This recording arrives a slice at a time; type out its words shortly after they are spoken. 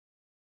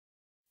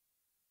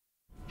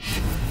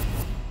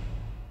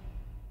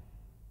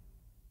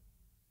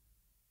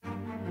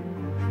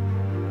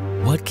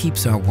What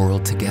keeps our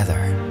world together?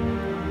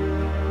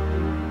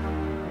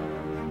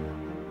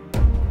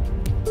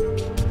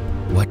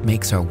 What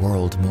makes our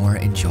world more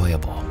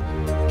enjoyable?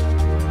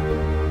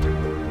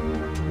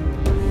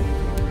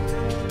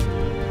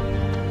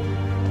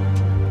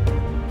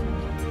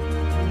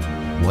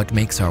 What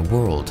makes our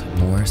world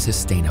more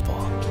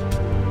sustainable?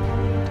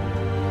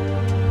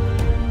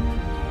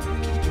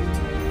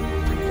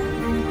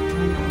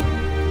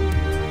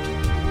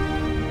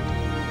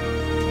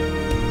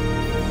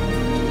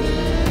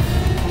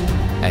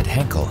 At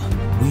Henkel,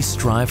 we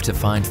strive to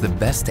find the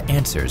best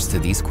answers to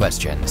these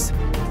questions,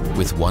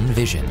 with one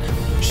vision,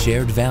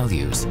 shared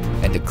values,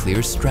 and a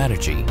clear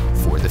strategy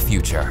for the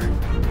future.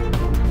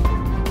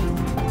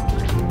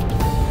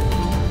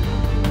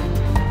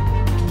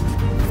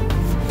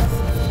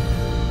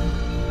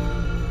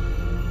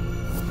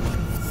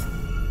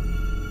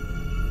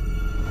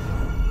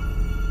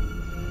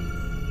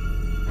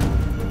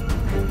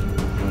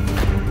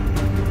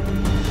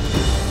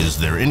 Is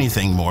there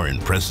anything more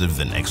impressive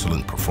than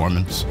excellent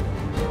performance?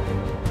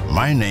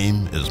 My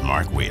name is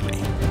Mark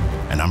Whaley,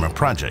 and I'm a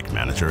project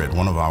manager at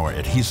one of our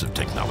adhesive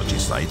technology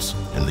sites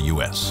in the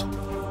US.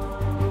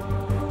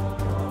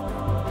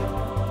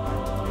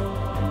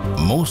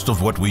 Most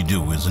of what we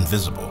do is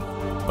invisible,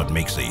 but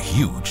makes a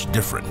huge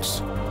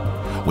difference.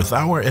 With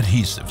our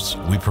adhesives,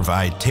 we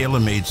provide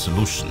tailor-made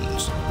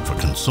solutions for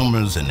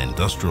consumers and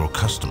industrial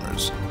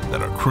customers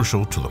that are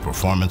crucial to the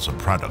performance of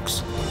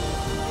products,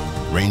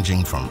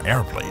 ranging from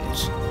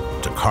airplanes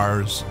to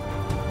cars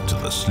to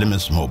the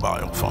slimmest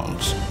mobile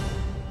phones.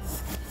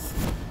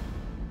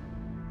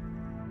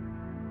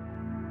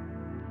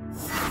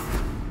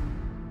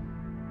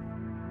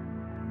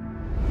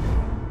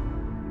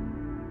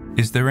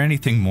 Is there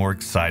anything more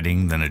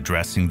exciting than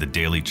addressing the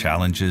daily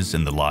challenges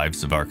in the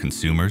lives of our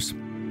consumers?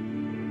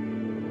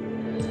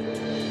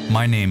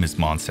 My name is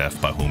Monsef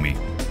Bahoumi,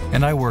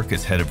 and I work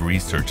as Head of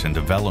Research and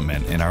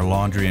Development in our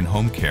Laundry and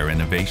Home Care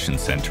Innovation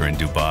Center in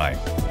Dubai.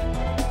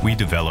 We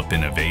develop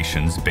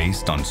innovations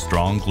based on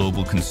strong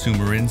global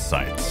consumer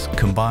insights,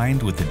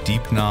 combined with a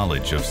deep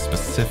knowledge of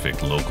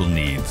specific local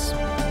needs.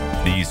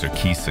 These are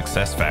key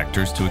success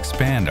factors to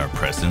expand our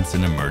presence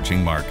in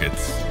emerging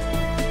markets.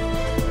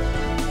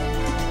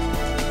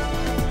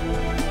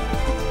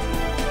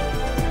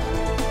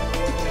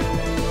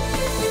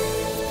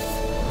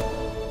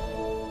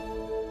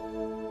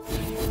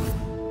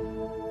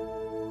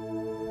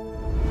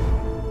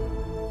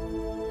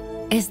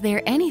 Is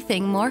there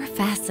anything more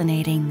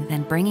fascinating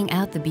than bringing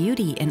out the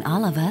beauty in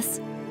all of us?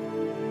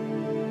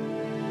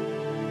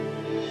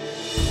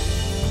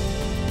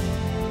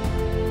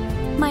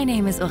 My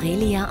name is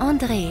Aurelia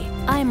André.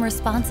 I'm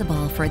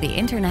responsible for the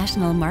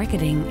international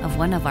marketing of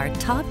one of our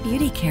top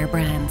beauty care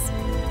brands.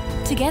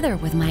 Together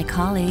with my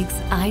colleagues,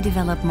 I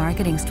develop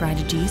marketing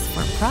strategies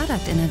for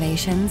product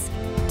innovations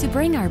to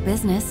bring our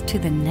business to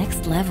the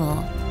next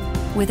level.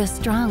 With a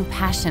strong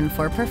passion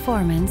for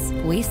performance,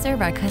 we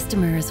serve our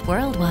customers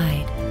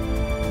worldwide.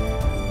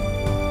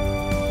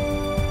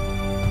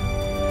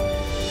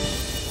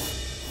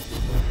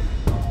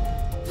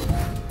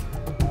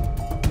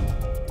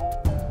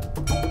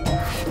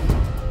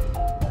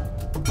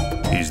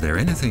 Is there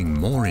anything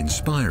more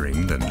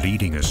inspiring than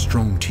leading a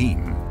strong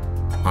team?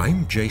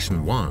 I'm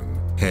Jason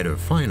Wang, Head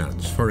of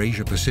Finance for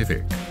Asia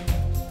Pacific.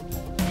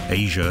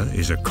 Asia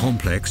is a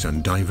complex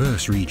and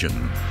diverse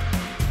region.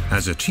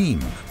 As a team,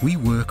 we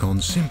work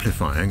on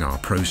simplifying our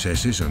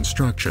processes and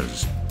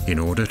structures in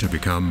order to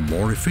become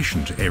more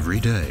efficient every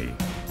day.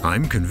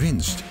 I'm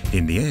convinced,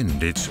 in the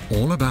end, it's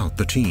all about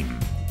the team,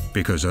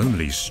 because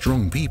only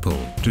strong people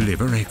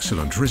deliver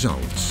excellent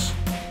results.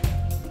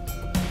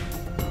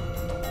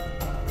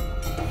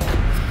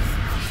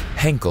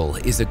 Henkel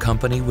is a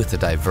company with a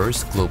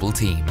diverse global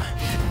team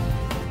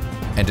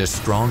and a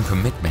strong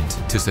commitment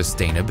to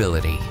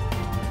sustainability.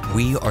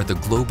 We are the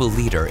global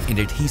leader in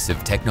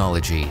adhesive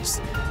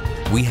technologies.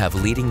 We have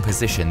leading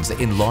positions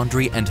in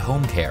laundry and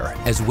home care,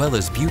 as well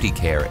as beauty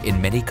care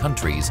in many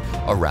countries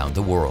around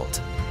the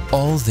world.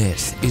 All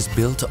this is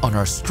built on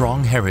our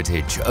strong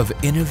heritage of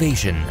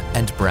innovation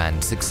and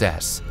brand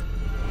success.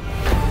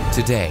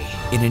 Today,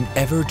 in an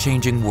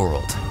ever-changing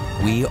world,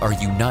 we are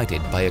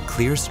united by a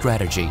clear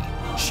strategy,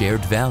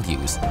 shared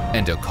values,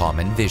 and a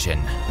common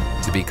vision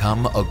to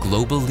become a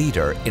global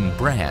leader in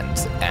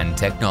brands and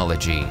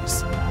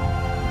technologies.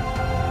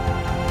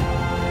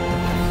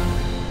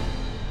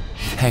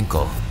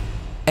 Henkel.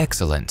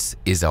 Excellence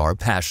is our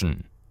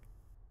passion.